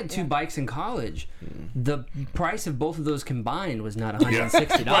mean, I had two bikes in college. The price of both of those combined was not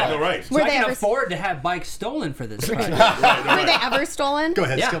 $160. Right. So I can afford to have bikes stolen for this price. Were they ever stolen? Go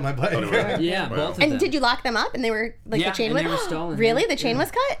ahead, steal my bike. Yeah, both of them. And did you lock them up? And they were the chain and they were stolen. Really? The chain was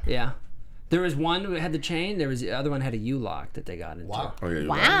cut? Yeah. There was one who had the chain. There was the other one had a U-lock that they got into. Wow. Oh, yeah,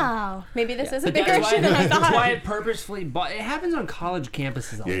 Wow. Maybe this is a But bigger that's why- issue than I That's why thought. it purposefully bought. It happens on college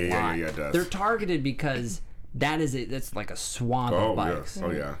campuses a lot. Yeah, it does. They're targeted because that's like a swamp of bikes. Oh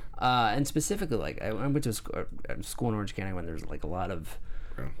yeah. And specifically, I went to a school in Orange County when there's like a lot of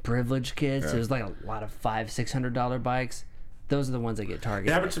privileged kids. Yeah. There's like a lot of $500-$600 bikes. Those are the ones that get targeted.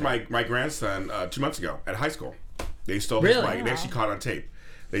 It happened to my grandson 2 months ago at high school. They stole his Really? bike. And they actually caught it on tape.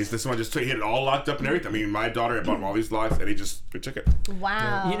 This one just hit it all locked up and everything. I mean, my daughter had bought him all these locks, and they took it.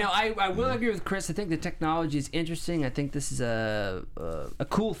 Wow. You know, I will agree with Chris. I think the technology is interesting. I think this is a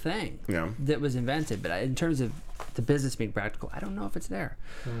cool thing that was invented. But in terms of the business being practical, I don't know if it's there.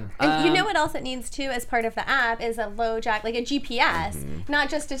 And you know what else it needs too, as part of the app, is a low jack, like a GPS, not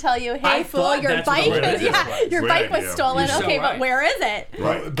just to tell you, "Hey, fool, your bike, your bike was stolen." You're so okay, right. but where is it?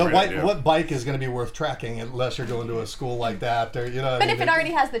 Right. But what bike is going to be worth tracking unless you're going to a school like that? Or, But if it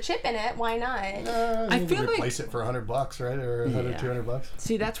already has the chip in it, why not? I feel like replace it for $100, right, or $100, $200.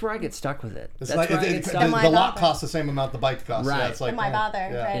 See, that's where I get stuck with it. It's That's like where I get stuck. the lock costs the same amount the bike costs. Right. Yeah, it's like, Why bother?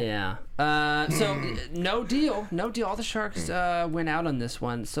 yeah. Right? Yeah. So no deal. All the Sharks went out on this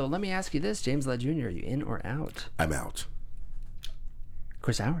one. So let me ask you this, James Lott Jr., are you in or out? I'm out.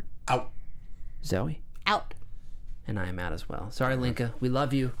 Chris Howard? Out. Zoe? Out. And I am out as well. Sorry, Linka. We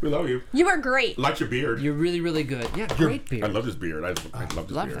love you. We love you. You are great. Like your beard. You're really, really good. Yeah, great beard. I love his beard. I love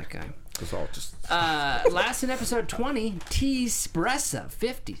his Love beard. that guy. It's all just. Last in episode 20, T-Spressa,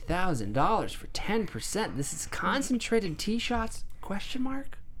 $50,000 for 10%. This is concentrated tea shots, question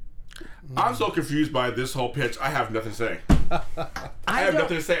mark? I'm so confused by this whole pitch. I have nothing to say. I have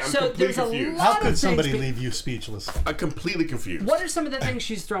nothing to say. I'm completely confused. How could somebody leave you speechless? I'm completely confused. What are some of the things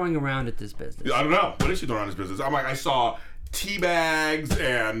she's throwing around at this business? I don't know. What is she throwing around this business? I'm like, I saw tea bags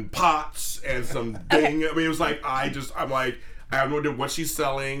and pots and some thing. I mean, it was like, I'm like, I have no idea what she's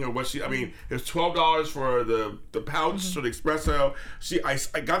selling or what she. I mean, it's $12 for the pouch for the espresso.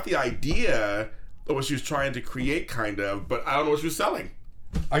 I got the idea of what she was trying to create, kind of, but I don't know what she was selling.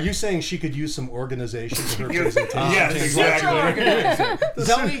 Are you saying she could use some organization in her presentation? Yes, exactly.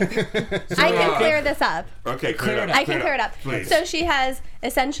 Zoe, I can clear this up. Okay, clear it up. I can clear it up. Please. So she has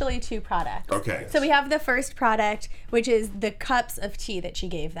essentially 2 products. Okay. So we have the first product, which is the cups of tea that she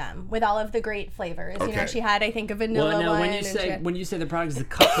gave them with all of the great flavors. You know, Okay. she had, I think, a vanilla one. when you say the product is a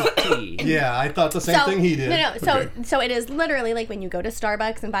cup of tea. Yeah, I thought the same thing he did. No. So it is literally like when you go to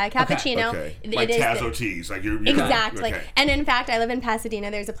Starbucks and buy a cappuccino. Okay. It Like is Tazo teas. Like you're exactly. Okay. And in fact, I live in Pasadena.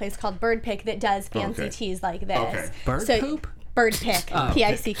 There's a place called Bird Pick that does fancy teas like this. Okay. Bird poop? Bird Pick,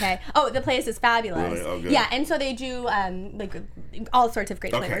 P-I-C-K. Oh, the place is fabulous. Really? Oh, good. Yeah, and so they do like all sorts of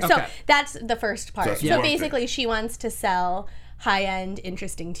great flavors. Okay. So that's the first part. that's So one basically, thing. she wants to sell high-end,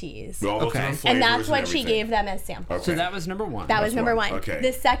 interesting teas. With all those different And flavors that's what she everything. gave them as samples. Okay. So that was number one. That was number one. Okay.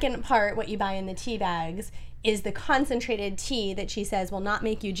 The second part, what you buy in the tea bags, is the concentrated tea that she says will not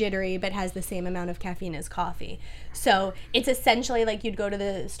make you jittery but has the same amount of caffeine as coffee. So it's essentially like you'd go to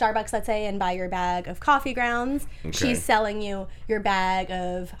the Starbucks, let's say, and buy your bag of coffee grounds. Okay. She's selling you your bag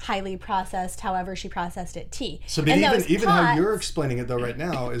of highly processed, however she processed it, tea. So, but And even those how pots- you're explaining it though right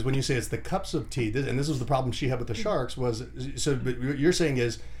now is when you say it's the cups of tea, and this was the problem she had with the sharks was. So, but what you're saying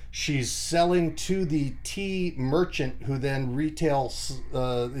is she's selling to the tea merchant who then retails.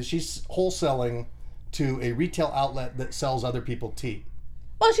 She's wholesaling to a retail outlet that sells other people tea.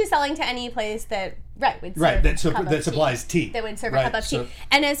 Well, she's selling to any place that would serve That a cup of that supplies tea. That would serve Right, a cup of tea. so-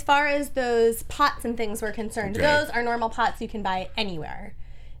 And as far as those pots and things were concerned, Okay. those are normal pots you can buy anywhere.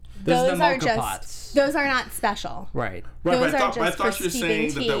 Those are the are mocha just pots. those are not special. Right. Right, Those but are I just thought for you were saying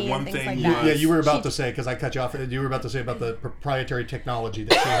steeping that tea one and things thing like was... that. Yeah, you were about to say, because I cut you off, you were about to say about the proprietary technology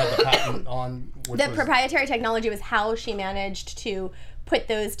that she had the patent on. The proprietary technology was how she managed to put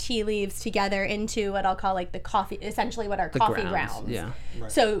those tea leaves together into what I'll call like the coffee, essentially what are coffee grounds. Yeah.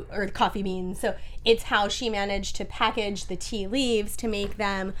 So, or coffee beans. So it's how she managed to package the tea leaves to make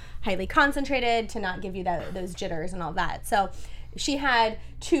them highly concentrated, to not give you those jitters and all that. So she had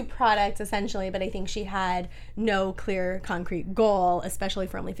 2 products essentially, but I think she had no clear concrete goal, especially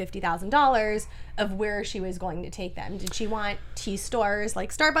for only $50,000, of where she was going to take them. Did she want tea stores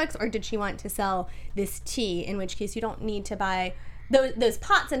like Starbucks, or did she want to sell this tea, in which case you don't need to buy those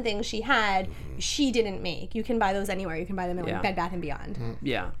pots and things she didn't make. You can buy those anywhere. You can buy them in like Bed Bath & Beyond.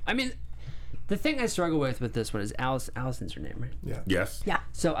 Yeah. I mean, the thing I struggle with this one is Allison's her name, right? Yeah. Yes. Yeah.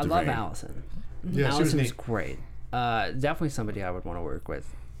 So I love Devane. Allison. Yeah, she was Allison was neat. great. Definitely somebody I would want to work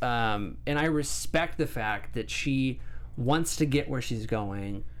with. And I respect the fact that she wants to get where she's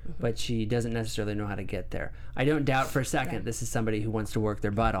going, but she doesn't necessarily know how to get there. I don't doubt for a second this is somebody who wants to work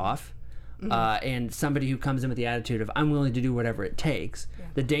their butt off. And somebody who comes in with the attitude of, I'm willing to do whatever it takes. Yeah.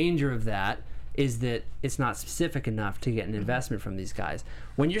 The danger of that is that it's not specific enough to get an investment from these guys.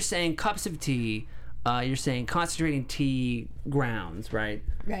 When you're saying cups of tea, you're saying concentrating tea grounds, right?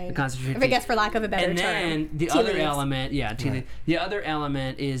 Right. Concentrated I guess for lack of a better and term. then the tea other leaves. element, the other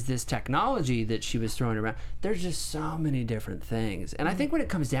element is this technology that she was throwing around. There's just so many different things. And I think when it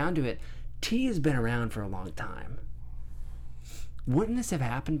comes down to it, tea has been around for a long time. Wouldn't this have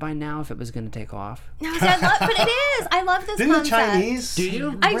happened by now if it was going to take off? No, so but it is. I love this Didn't concept. the Chinese? Do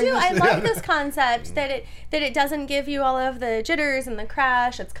you? I do. I love this concept that it doesn't give you all of the jitters and the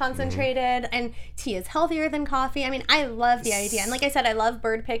crash. It's concentrated, and tea is healthier than coffee. I mean, I love the idea. And like I said, I love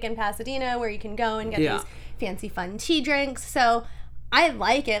Bird Pick in Pasadena, where you can go and get these fancy, fun tea drinks. So I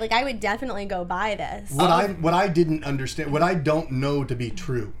like it. Like, I would definitely go buy this. What I didn't understand, what I don't know to be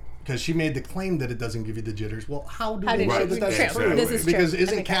true, because she made the claim that it doesn't give you the jitters. Well, how do we did know she- that that's True. true? This is true. Because I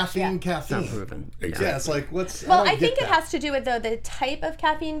isn't think that's- caffeine yeah. caffeine? Not proven. Exactly. Yeah, it's like, what's... Well, don't I think get it that. has to do with the type of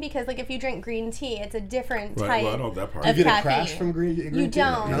caffeine, because like if you drink green tea, it's a different Right, type well, I know that part. of You get caffeine. a crash from green tea? You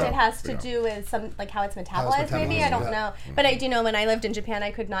don't. No. It has to Yeah. do with some like how it's metabolized. Maybe I don't yeah. know, but I do know when I lived in Japan,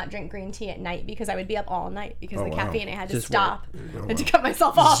 I could not drink green tea at night because I would be up all night because of the wow. caffeine. I had to Just stop and to cut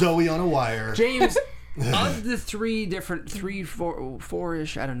myself off. Zoe on a wire. James, of the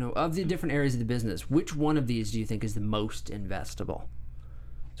four-ish, I don't know, of the different areas of the business, which one of these do you think is the most investable?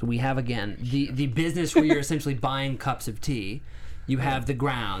 So we have, again, the business where you're essentially buying cups of tea. You have the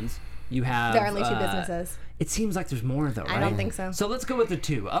grounds. You have... There are only 2 businesses. It seems like there's more, though, right? I don't think so. So let's go with the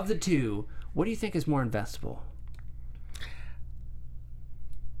 2. Of the 2, what do you think is more investable?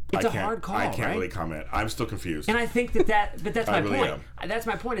 It's a hard call, I can't right? really comment. I'm still confused. And I think but that's my really point. am. That's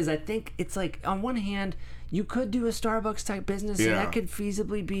my point. Is I think it's like on one hand, you could do a Starbucks type business, and that could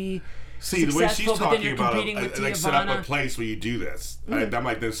feasibly be. See, the way she's successful, but then talking you're about competing with like set up a Tijuana. place where you do this. I'm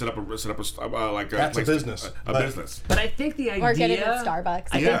like, then set up a That's place a business. a business. But I think the idea, Or get it at Starbucks.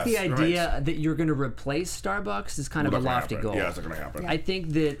 I think the Yes, idea that you're going to replace Starbucks is kind of a Not gonna lofty happen. goal. Yeah, it's not going to happen. I think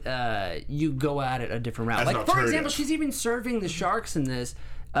that you go at it a different route. As Like an for alternative. example, she's even serving the sharks in this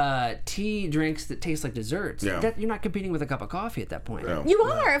tea drinks that taste like desserts. Yeah. You're not competing with a cup of coffee at that point. Yeah. You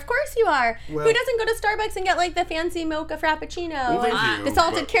are, of course you are. Well- Who doesn't go to Starbucks and get like the fancy mocha frappuccino Well, they and do, the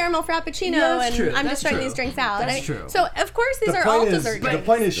salted but- caramel frappuccino? Yeah, that's and true. I'm That's just throwing true. these drinks out. That's true. So of course these are all dessert The drinks.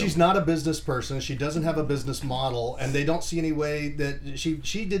 point is, she's not a business person. She doesn't have a business model, and they don't see any way that she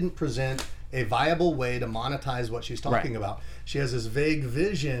didn't present a viable way to monetize what she's talking Right. about. She has this vague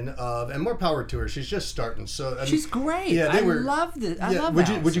vision of, and more power to her. She's just starting. So I mean, She's great. Yeah, I love this. I love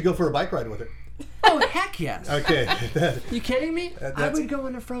Would you go for a bike ride with her? Oh, heck yes. Okay. You kidding me? I that's- would go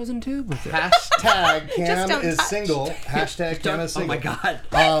in a frozen tube with it. Hashtag Cam don't is touch. single. Hashtag Cam is Oh single. my god.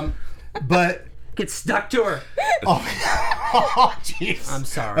 But Get stuck to her. oh, jeez. I'm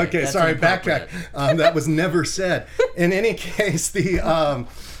sorry. Okay, That's sorry. inappropriate. Backtrack. That was never said. In any case,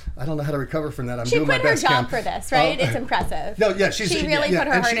 I don't know how to recover from that. I'm She doing my quit her best. job Cam. for this, right? It's impressive. No, yeah, she really put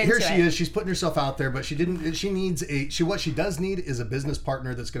her and heart here into she it. is. She's putting herself out there, but she didn't. She needs what she does need is a business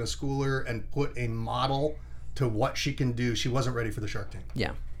partner that's going to school her and put a model to what she can do. She wasn't ready for the Shark Tank.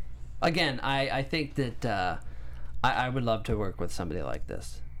 Yeah. Again, I think that I would love to work with somebody like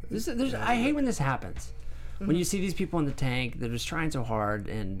this. I hate when this happens. When you see these people in the tank, they're just trying so hard,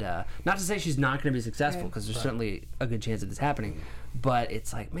 and not to say she's not going to be successful, because there's certainly a good chance of this happening, but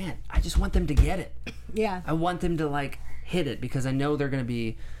it's like, man, I just want them to get it. Yeah. I want them to like hit it because I know they're going to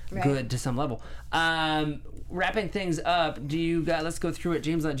be good to some level. Wrapping things up, do you guys? Let's go through it.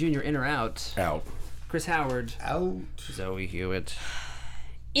 James Lott Jr. in or out? Out. Chris Howard. Out. Zoe Hewitt.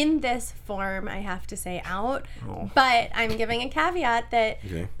 In this form, I have to say out, but I'm giving a caveat that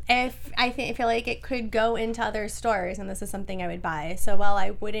if I feel like it could go into other stores, and this is something I would buy. So while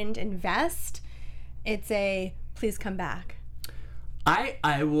I wouldn't invest, it's a please come back.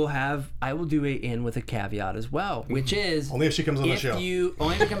 I will do a in with a caveat as well, which is Only if she comes on the show.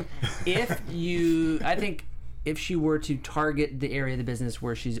 I think if she were to target the area of the business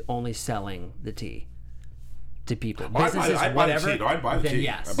where she's only selling the tea to people, businesses, I'd buy the whatever, tea. No, I'd buy the then tea.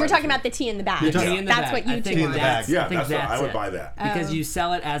 yes. I'd buy You're the talking tea. about the tea in the bag. Tea in the That's bag. what you I two think want. that's- Yeah, I think that's I would it. buy that. Because you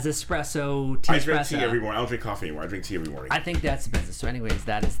sell it as espresso tea. I drink tea espresso. every morning. I don't drink coffee anymore. I drink tea every morning. I think that's the business. So anyways,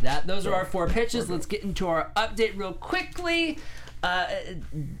 that is that. Those are our 4 pitches. Let's get into our update real quickly.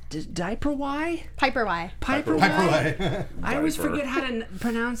 Diaper Y? Piper Y. Piper Piper Y? Y. I always Piper. forget how to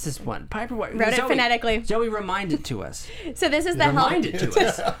pronounce this one. Piper Y. Wrote it phonetically. Zoe, remind it to us. So this is the Remind health. it to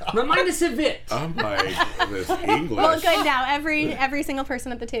us. Remind us of it. I'm like this English. Well, good now. Every single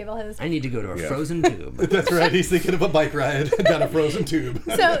person at the table has. I need to go to a Yeah. frozen tube. That's right. He's thinking of a bike ride down a frozen tube.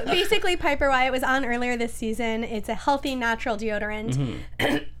 So basically, Piper Y, it was on earlier this season. It's a healthy, natural deodorant.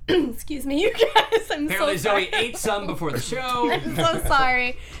 Excuse me, you guys. I'm Apparently so sorry. Zoe ate some before the show. I'm so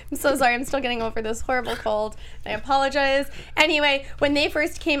sorry. I'm so sorry. I'm still getting over this horrible cold. I apologize. Anyway, when they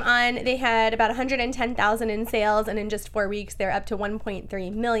first came on, they had about 110,000 in sales, and in just 4 weeks, they're up to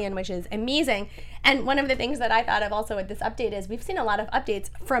 1.3 million, which is amazing. And one of the things that I thought of also with this update is we've seen a lot of updates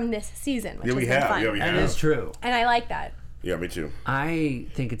from this season, which Yeah, we has been have. fun. Yeah, we That have. is true. And I like that. Yeah, me too. I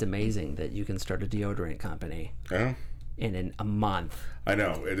think it's amazing that you can start a deodorant company Yeah. in a month. I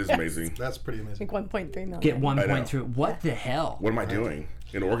know. It is amazing. That's pretty amazing. Like 1.3 million. Get I know. 1.3. What the hell? What am I doing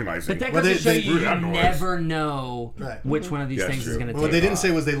in organizing? But that Well, goes they- to show they you, threw you that noise. never know Right. which one of these Yeah, things true. is going to take What they didn't off.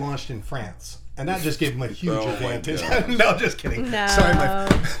 say was they launched in France. And that just gave them a huge Oh, my advantage. God. No, just kidding. No. Sorry,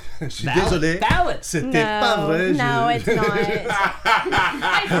 je suis désolé. Valid. C'était pas vrai. No, je- it's not.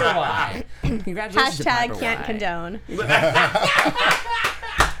 Piper Y. Congratulations to Hashtag Piper can't Y. condone.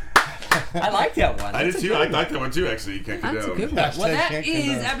 I like that one. I did That's a too. good I one. like that one too. Actually, you can't That's a condone. good one. Well, Hashtag that can't is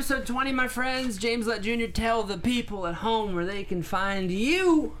condone. episode 20, my friends. James Lott Jr. Tell the people at home where they can find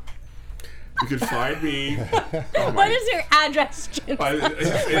you. You can find me. What is your address, Jim? Where's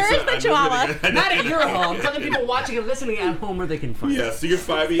the Chihuahua? Not at your home. Tell the people watching and listening at home where they can find you. Yes, you can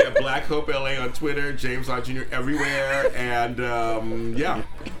find me at Black Hope LA on Twitter, James Lott Jr. everywhere, and yeah.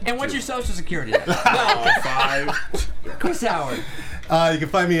 And what's your social security? 5. Chris Howard. You can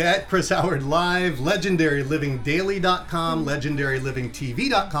find me at Chris Howard Live, legendarylivingdaily.com,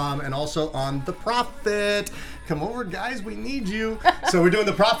 legendarylivingtv.com, and also on The Profit. come over, guys. We need you. So we're doing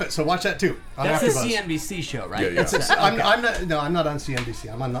The Prophet. So watch that too. On That's a AfterBuzz. CNBC show, right? Yeah, yeah. I'm not on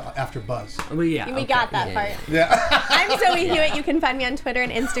CNBC. I'm on AfterBuzz. Well, yeah. We got that part. Yeah. I'm Zoe Hewitt. You can find me on Twitter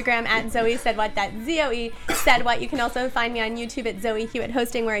and Instagram at Zoe Said What. That's Zoe Said What. You can also find me on YouTube at Zoe Hewitt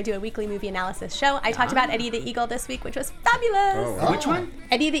Hosting, where I do a weekly movie analysis show. I talked about Eddie the Eagle this week, which was fabulous. Which one?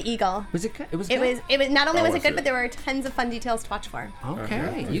 Eddie the Eagle. Was it good? It was It good? was not only was it was good, it? but there were tons of fun details to watch for.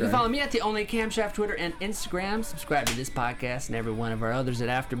 Okay. You can follow me at The Only Camshaft Twitter and Instagram. Subscribe to this podcast and every one of our others at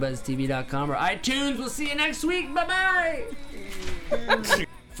AfterBuzzTV.com or iTunes. We'll see you next week. Bye-bye.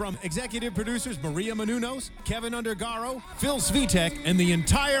 From executive producers Maria Menounos, Kevin Undergaro, Phil Svitek, and the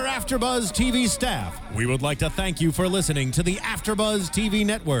entire AfterBuzz TV staff, we would like to thank you for listening to the AfterBuzz TV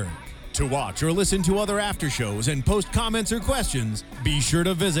network. To watch or listen to other after shows and post comments or questions, be sure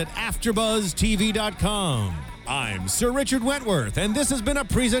to visit AfterBuzzTV.com. I'm Sir Richard Wentworth, and this has been a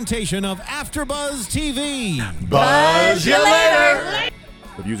presentation of AfterBuzz TV. Buzz you later.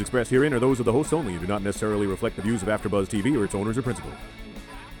 The views expressed herein are those of the hosts only and do not necessarily reflect the views of AfterBuzz TV or its owners or principals.